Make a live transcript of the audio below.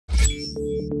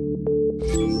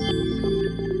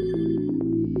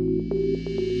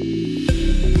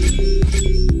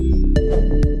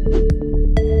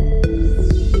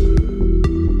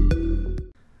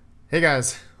Hey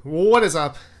guys, what is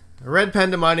up?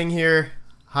 RedPandaMining here.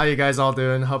 How you guys all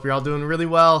doing? Hope you're all doing really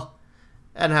well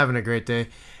and having a great day.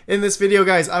 In this video,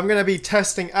 guys, I'm going to be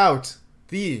testing out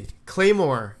the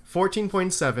Claymore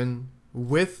 14.7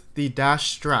 with the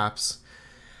dash straps,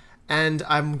 and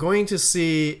I'm going to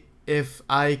see if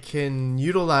I can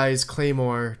utilize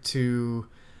Claymore to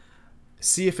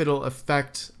see if it'll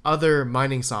affect other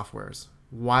mining softwares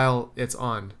while it's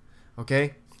on.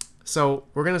 Okay, so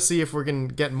we're gonna see if we can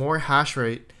get more hash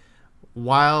rate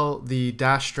while the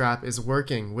dash strap is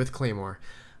working with Claymore.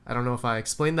 I don't know if I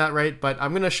explained that right, but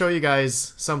I'm gonna show you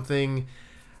guys something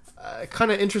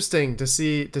kind of interesting to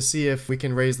see if we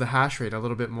can raise the hash rate a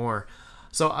little bit more.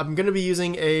 So I'm gonna be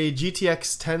using a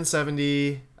GTX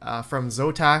 1070 from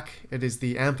Zotac. It is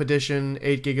the AMP edition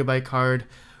 8GB card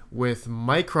with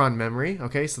micron memory.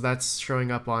 Okay, so that's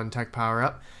showing up on Tech Power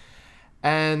Up.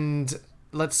 And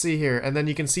let's see here, and then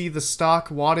you can see the stock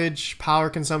wattage power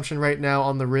consumption right now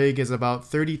on the rig is about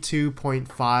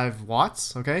 32.5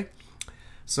 watts. Okay,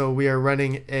 so we are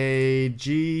running a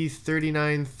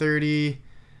G3930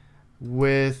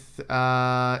 with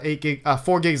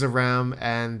 4 gigs of RAM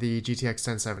and the GTX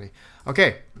 1070.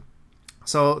 Okay,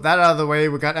 so that out of the way,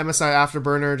 we got Msi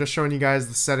Afterburner, just showing you guys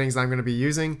the settings I'm going to be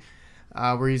using.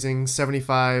 We're using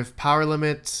 75 power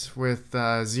limit with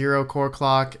 0 core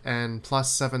clock and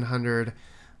plus 700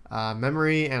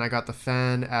 memory, and I got the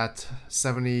fan at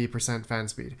 70% fan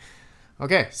speed.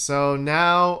 Okay, so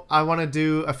now I want to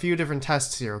do a few different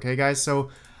tests here, okay guys? So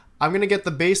I'm going to get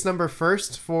the base number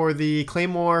first for the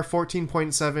Claymore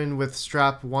 14.7 with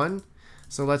strap 1.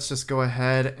 So let's just go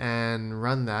ahead and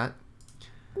run that.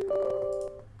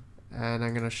 And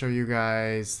I'm going to show you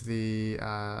guys the,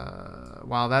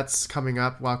 while that's coming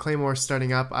up, while Claymore's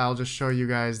starting up, I'll just show you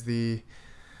guys the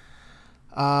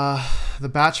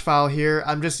batch file here.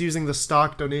 I'm just using the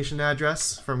stock donation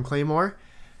address from Claymore,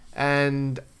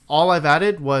 and all I've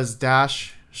added was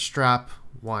dash strap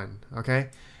 1, okay?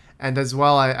 And as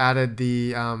well, I added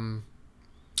the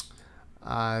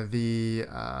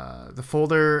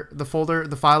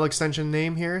file extension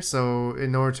name here. So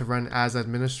in order to run as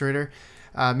administrator,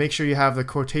 make sure you have the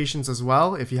quotations as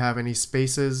well if you have any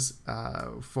spaces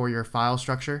for your file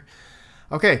structure.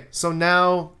 Okay, so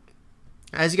now,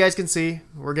 as you guys can see,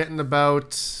 we're getting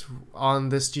about, on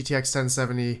this GTX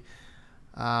 1070,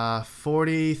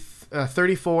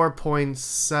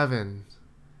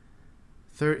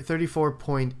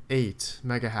 34.8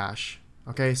 mega hash.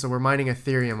 Okay, so we're mining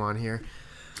Ethereum on here.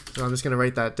 So I'm just going to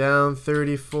write that down,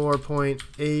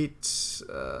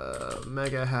 34.8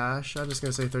 mega hash. I'm just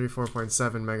going to say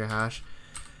 34.7 mega hash.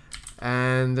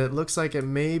 And it looks like it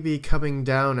may be coming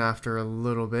down after a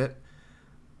little bit.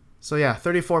 So yeah,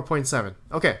 34.7.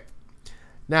 Okay,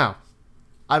 now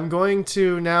I'm going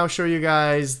to now show you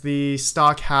guys the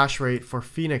stock hash rate for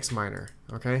Phoenix Miner.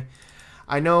 Okay,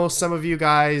 I know some of you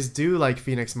guys do like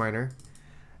Phoenix Miner,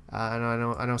 and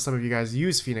I know some of you guys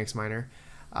use Phoenix Miner.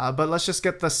 But let's just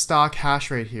get the stock hash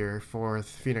rate here for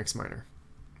Phoenix Miner.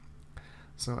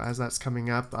 So as that's coming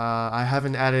up, I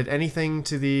haven't added anything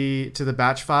to the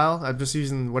batch file. I'm just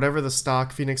using whatever the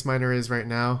stock Phoenix Miner is right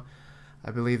now. I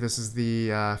believe this is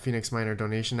the Phoenix Miner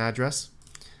donation address.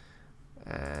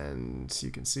 And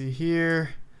you can see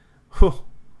here, whew,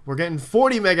 we're getting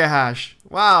 40 mega hash.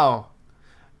 Wow.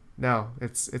 No,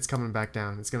 it's coming back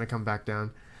down. It's gonna come back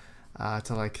down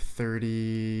to like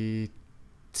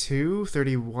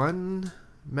 31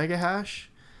 mega hash.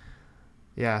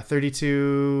 Yeah,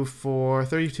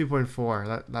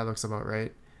 32.4. That looks about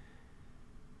right.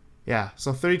 Yeah,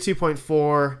 so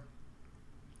 32.4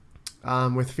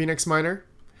 with Phoenix Miner.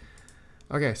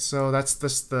 Okay, so that's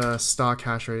the stock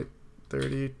hash rate,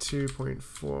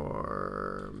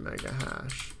 32.4 mega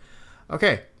hash.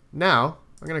 Okay, now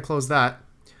I'm gonna close that.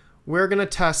 We're gonna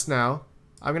test now.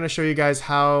 I'm gonna show you guys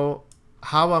how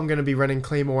I'm going to be running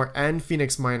Claymore and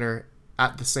Phoenix Miner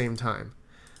at the same time.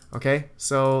 Okay,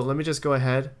 so let me just go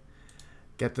ahead,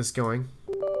 get this going.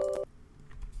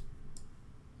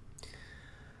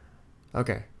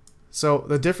 Okay, so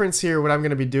the difference here, what I'm going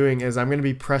to be doing is I'm going to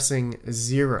be pressing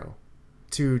 0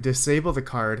 to disable the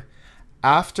card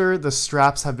after the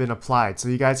straps have been applied. So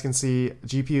you guys can see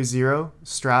GPU 0,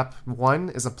 strap 1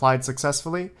 is applied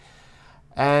successfully.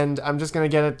 And I'm just going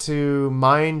to get it to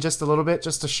mine just a little bit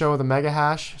just to show the mega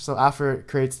hash. So after it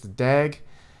creates the DAG,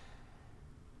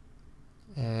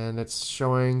 and it's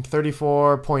showing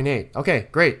 34.8. Okay,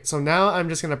 great. So now I'm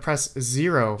just going to press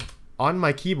 0 on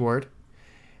my keyboard,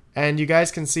 and you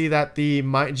guys can see that the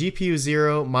GPU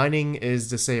 0 mining is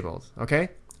disabled. Okay,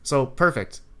 so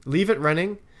perfect. Leave it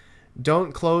running.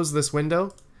 Don't close this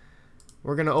window.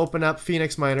 We're going to open up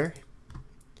Phoenix Miner.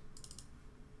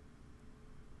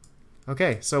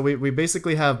 Okay, so we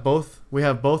basically have both. We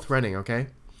have both running. Okay.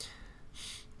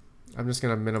 I'm just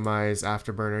gonna minimize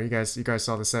Afterburner. You guys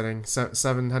saw the setting.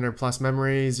 700 plus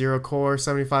memory, 0 core,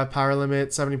 75 power limit,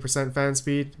 70% fan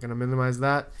speed. I'm gonna minimize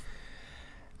that.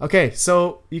 Okay,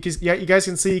 so you guys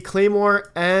can see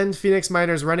Claymore and Phoenix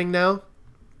miners running now,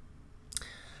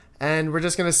 and we're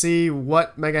just gonna see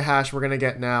what mega hash we're gonna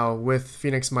get now with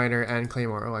Phoenix miner and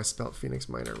Claymore. Oh, I spelled Phoenix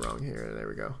miner wrong here. There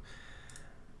we go.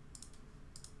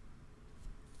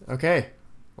 Okay,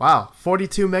 wow,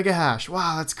 42 mega hash.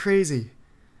 Wow, that's crazy.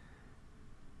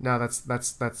 No, that's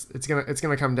it's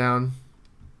gonna come down.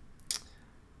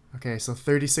 Okay, so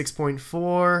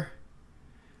 36.4.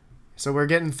 So we're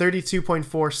getting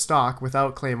 32.4 stock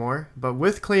without Claymore, but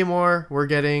with Claymore we're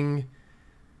getting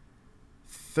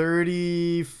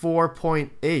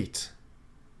 34.8.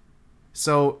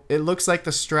 So it looks like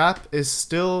the strap is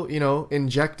still, you know,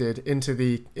 injected into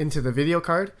the video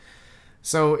card.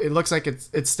 So it looks like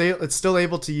it's still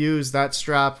able to use that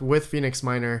strap with Phoenix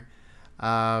miner.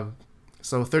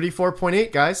 So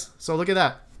 34.8, guys. So look at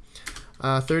that.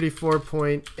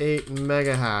 34.8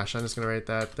 mega hash. I'm just going to write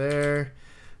that there.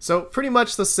 So pretty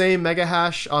much the same mega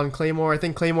hash on Claymore. I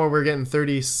think Claymore we're getting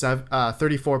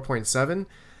 34.7.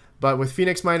 But with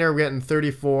Phoenix miner we're getting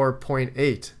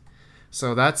 34.8.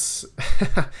 So that's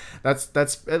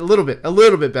that's a little bit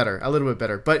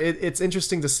better. But it's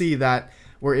interesting to see that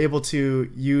we're able to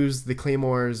use the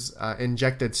Claymore's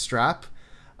injected strap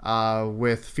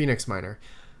with Phoenix miner.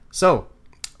 So,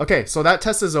 okay, so that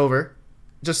test is over.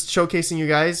 Just showcasing you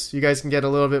guys. You guys can get a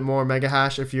little bit more mega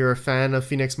hash if you're a fan of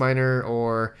Phoenix miner,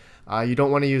 or you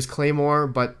don't want to use Claymore,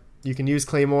 but you can use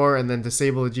Claymore and then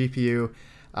disable the GPU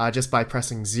just by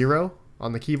pressing 0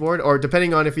 on the keyboard. Or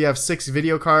depending on if you have 6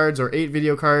 video cards or 8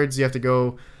 video cards, you have to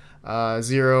go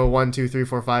 0, 1, 2, 3,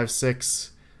 4, 5,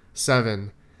 6,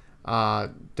 7,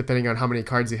 depending on how many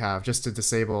cards you have, just to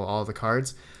disable all the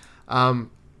cards.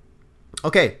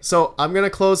 Okay, so I'm going to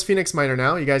close Phoenix miner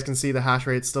now. You guys can see the hash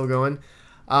rate still going.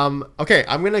 Okay,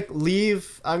 I'm going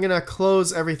to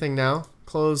close everything now.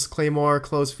 Close Claymore,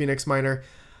 close Phoenix miner.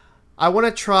 I want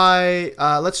to try,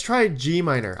 let's try G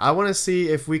miner. I want to see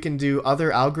if we can do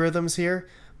other algorithms here,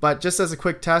 but just as a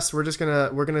quick test, we're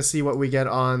going to see what we get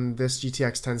on this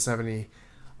GTX 1070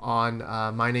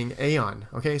 on mining Aeon.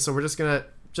 Okay, so we're just going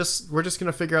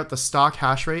to figure out the stock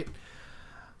hash rate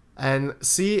and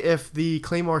see if the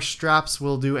Claymore straps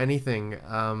will do anything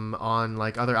on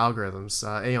like other algorithms,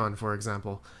 Aeon for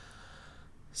example.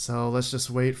 So let's just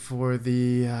wait for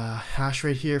the hash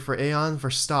rate here for Aeon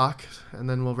for stock, and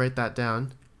then we'll write that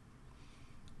down.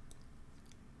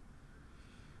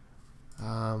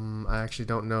 I actually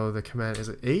don't know the command. Is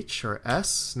it H or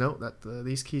S? No,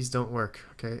 these keys don't work.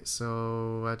 Okay,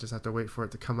 so I just have to wait for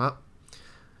it to come up.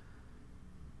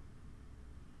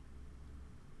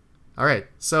 All right,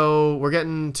 so we're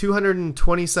getting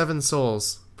 227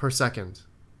 souls per second.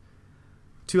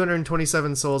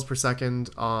 227 souls per second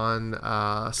on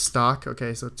stock.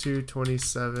 Okay, so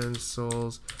 227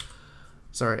 souls.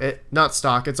 Sorry, not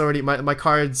stock. It's already my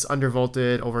card's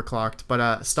undervolted, overclocked.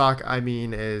 But stock, I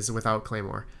mean, is without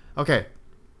Claymore. Okay.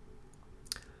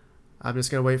 I'm just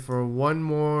gonna wait for one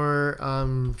more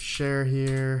share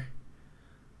here.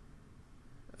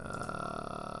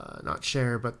 Not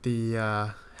share, but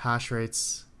the hash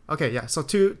rates. Okay, yeah. So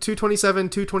 227,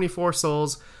 224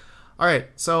 souls. All right,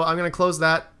 so I'm gonna close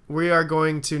that. We are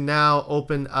going to now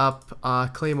open up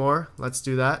Claymore. Let's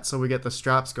do that. So we get the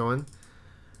straps going.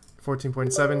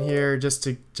 14.7 here, just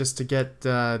to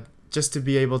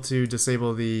be able to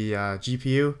disable the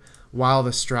GPU while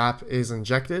the strap is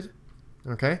injected.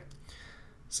 Okay.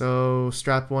 So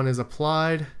strap 1 is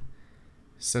applied.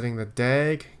 Setting the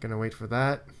DAG. Gonna wait for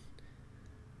that.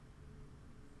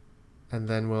 And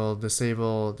then we'll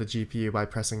disable the GPU by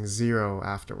pressing 0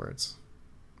 afterwards.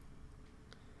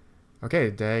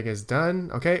 Okay, DAG is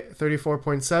done. Okay,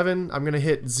 34.7. I'm going to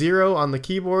hit 0 on the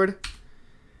keyboard.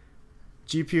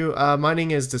 GPU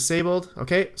mining is disabled.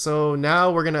 Okay, so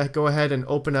now we're going to go ahead and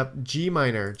open up G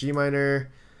miner. G miner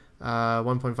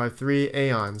 1.53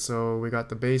 Aeon. So we got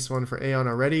the base one for Aeon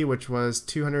already, which was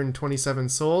 227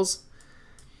 souls.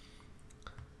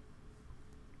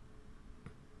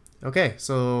 Okay,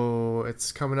 so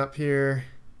it's coming up here.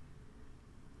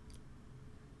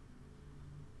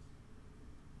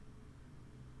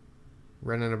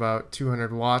 Running about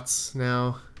 200 watts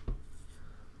now.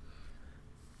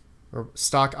 Or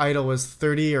stock idle was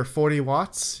 30 or 40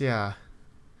 watts. Yeah.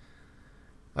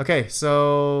 Okay,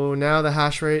 so now the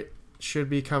hash rate should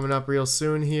be coming up real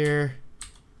soon here.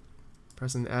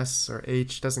 Pressing S or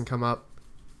H doesn't come up.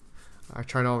 I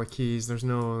tried all the keys. There's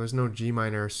no G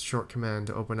miner short command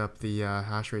to open up the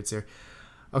hash rates here.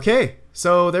 Okay,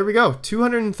 so there we go.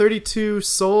 232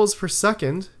 souls per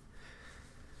second.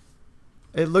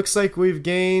 It looks like we've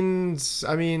gained,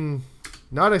 I mean,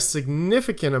 not a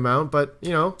significant amount, but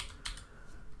you know,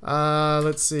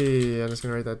 let's see. I'm just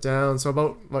gonna write that down. So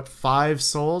about what, 5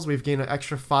 souls? We've gained an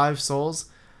extra 5 souls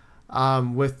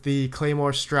with the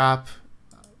Claymore strap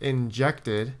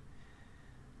injected.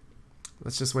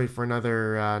 Let's just wait for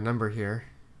another number here.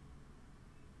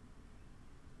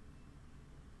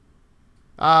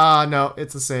 No,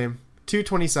 it's the same.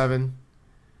 227.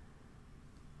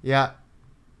 Yeah.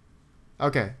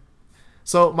 Okay.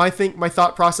 So my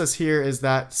thought process here is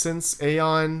that since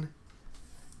Aeon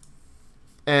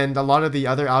and a lot of the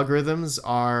other algorithms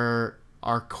are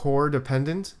core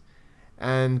dependent,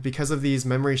 and because of these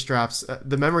memory straps,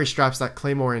 the memory straps that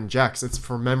Claymore injects, it's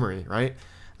for memory, right?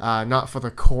 Not for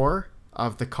the core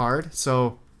of the card.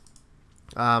 So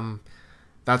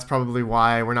that's probably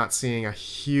why we're not seeing a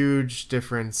huge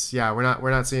difference. Yeah,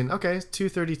 we're not seeing, okay,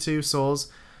 232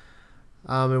 souls.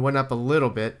 It went up a little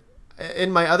bit.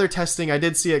 In my other testing, I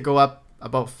did see it go up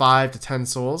about 5 to 10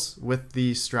 souls with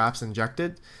the straps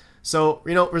injected. So,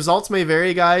 you know, results may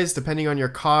vary, guys, depending on your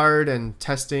card and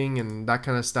testing and that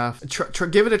kind of stuff.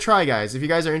 Give it a try, guys. If you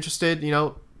guys are interested, you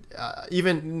know,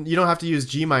 even you don't have to use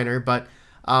Gminer, but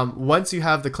once you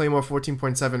have the Claymore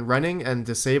 14.7 running and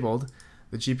disabled,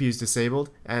 the GPU is disabled,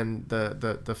 and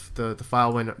the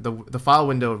file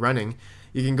window running,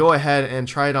 you can go ahead and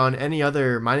try it on any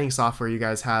other mining software you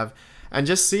guys have, and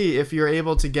just see if you're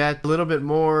able to get a little bit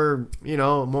more, you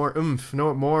know, more oomph,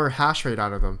 more hash rate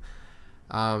out of them.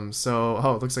 So,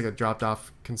 oh, it looks like it dropped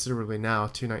off considerably now,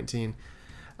 219.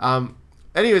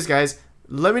 Anyways, guys,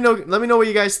 let me know what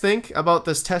you guys think about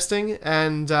this testing,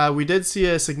 and we did see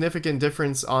a significant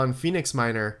difference on Phoenix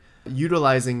Miner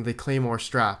utilizing the Claymore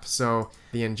strap, so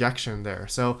the injection there.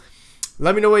 So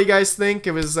let me know what you guys think.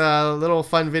 It was a little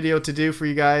fun video to do for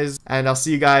you guys, and I'll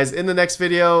see you guys in the next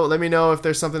video. Let me know if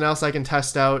there's something else I can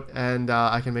test out, and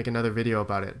I can make another video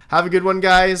about it. Have a good one,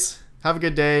 guys. Have a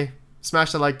good day.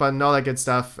 Smash the like button, all that good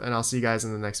stuff, and I'll see you guys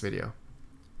in the next video.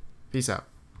 Peace out.